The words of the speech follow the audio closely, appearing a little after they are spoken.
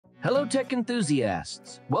Hello tech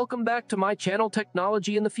enthusiasts! Welcome back to my channel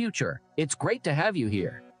Technology in the Future. It's great to have you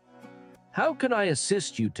here. How can I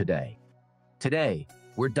assist you today? Today,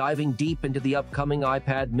 we're diving deep into the upcoming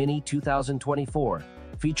iPad mini 2024,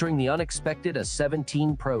 featuring the unexpected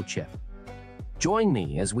A17 Pro chip. Join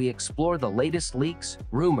me as we explore the latest leaks,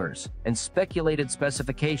 rumors, and speculated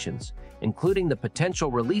specifications, including the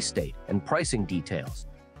potential release date and pricing details.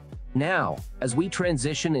 Now, as we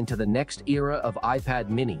transition into the next era of iPad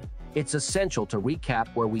mini, it's essential to recap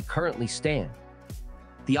where we currently stand.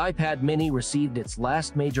 The iPad mini received its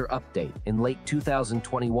last major update in late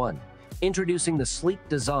 2021, introducing the sleek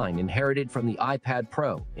design inherited from the iPad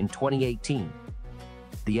Pro in 2018.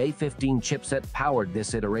 The A15 chipset powered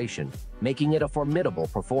this iteration, making it a formidable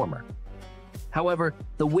performer. However,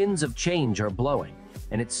 the winds of change are blowing,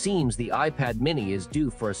 and it seems the iPad mini is due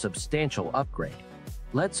for a substantial upgrade.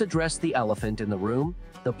 Let's address the elephant in the room,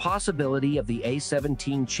 the possibility of the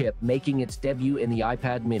A17 chip making its debut in the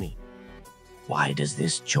iPad mini. Why does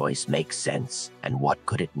this choice make sense, and what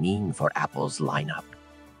could it mean for Apple's lineup?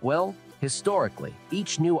 Well, historically,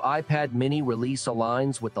 each new iPad mini release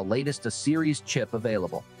aligns with the latest A-series chip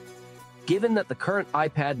available. Given that the current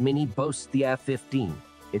iPad mini boasts the A15,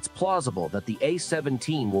 it's plausible that the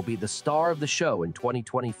A17 will be the star of the show in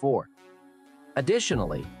 2024.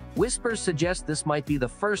 Additionally, whispers suggest this might be the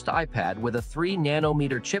first iPad with a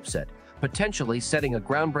 3nm chipset, potentially setting a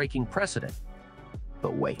groundbreaking precedent.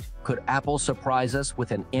 But wait, could Apple surprise us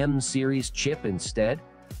with an M-series chip instead?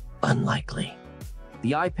 Unlikely.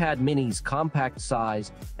 The iPad mini's compact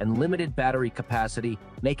size and limited battery capacity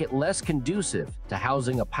make it less conducive to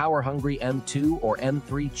housing a power-hungry M2 or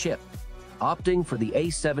M3 chip. Opting for the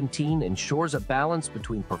A17 ensures a balance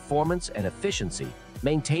between performance and efficiency,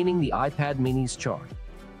 maintaining the iPad mini's charm.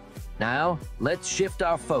 Now, let's shift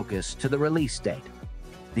our focus to the release date.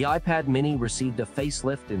 The iPad mini received a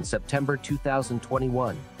facelift in September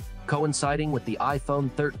 2021, coinciding with the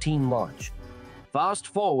iPhone 13 launch. Fast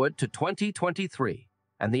forward to 2023,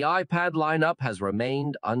 and the iPad lineup has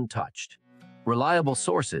remained untouched. Reliable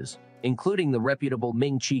sources, including the reputable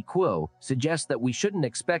Ming-Chi Kuo, suggest that we shouldn't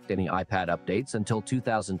expect any iPad updates until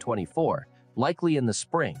 2024, likely in the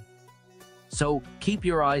spring. So keep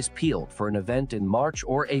your eyes peeled for an event in March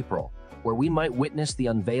or April, where we might witness the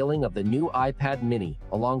unveiling of the new iPad mini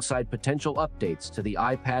alongside potential updates to the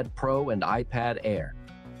iPad Pro and iPad Air.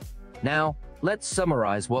 Now, let's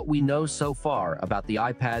summarize what we know so far about the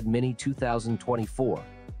iPad mini 2024.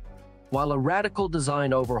 While a radical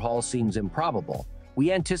design overhaul seems improbable,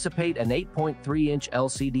 we anticipate an 8.3-inch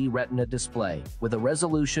LCD Retina display with a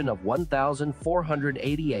resolution of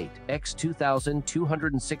 1488 x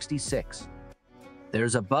 2266.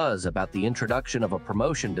 There's a buzz about the introduction of a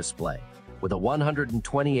promotion display with a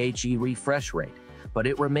 120 Hz refresh rate, but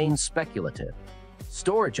it remains speculative.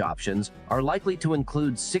 Storage options are likely to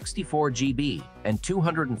include 64 GB and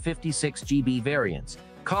 256 GB variants,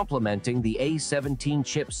 complementing the A17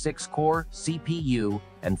 chip's 6-core CPU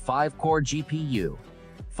and 5-core GPU.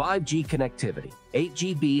 5G connectivity, 8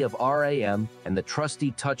 GB of RAM, and the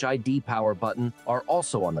trusty Touch ID power button are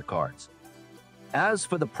also on the cards. As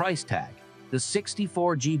for the price tag, the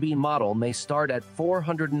 64 GB model may start at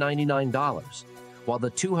 $499, while the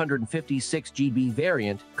 256 GB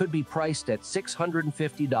variant could be priced at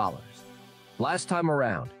 $650. Last time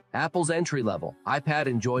around, Apple's entry-level iPad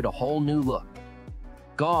enjoyed a whole new look.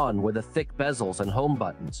 Gone were the thick bezels and home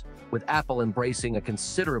buttons, with Apple embracing a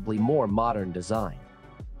considerably more modern design.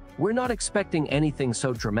 We're not expecting anything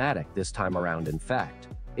so dramatic this time around, in fact.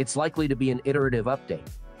 It's likely to be an iterative update.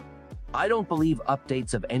 I don't believe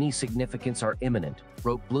updates of any significance are imminent,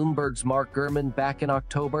 wrote Bloomberg's Mark Gurman back in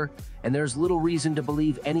October, and there's little reason to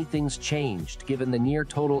believe anything's changed given the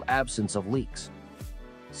near-total absence of leaks.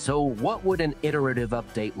 So what would an iterative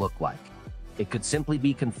update look like? It could simply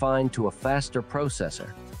be confined to a faster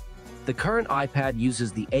processor. The current iPad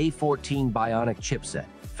uses the A14 Bionic chipset,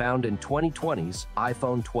 found in 2020's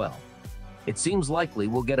iPhone 12. It seems likely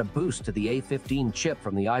we'll get a boost to the A15 chip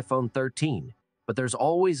from the iPhone 13, but there's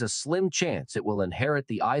always a slim chance it will inherit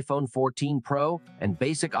the iPhone 14 Pro and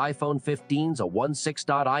basic iPhone 15's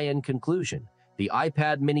A16. In conclusion, the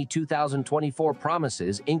iPad mini 2024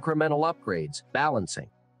 promises incremental upgrades, balancing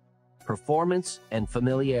performance and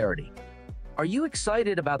familiarity. Are you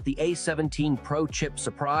excited about the A17 Pro chip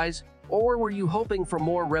surprise, or were you hoping for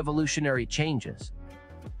more revolutionary changes?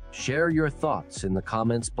 Share your thoughts in the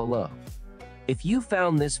comments below. If you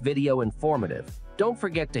found this video informative, don't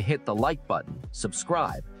forget to hit the like button,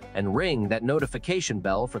 subscribe, and ring that notification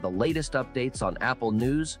bell for the latest updates on Apple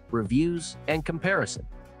news, reviews, and comparison.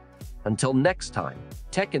 Until next time,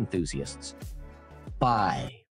 tech enthusiasts, bye.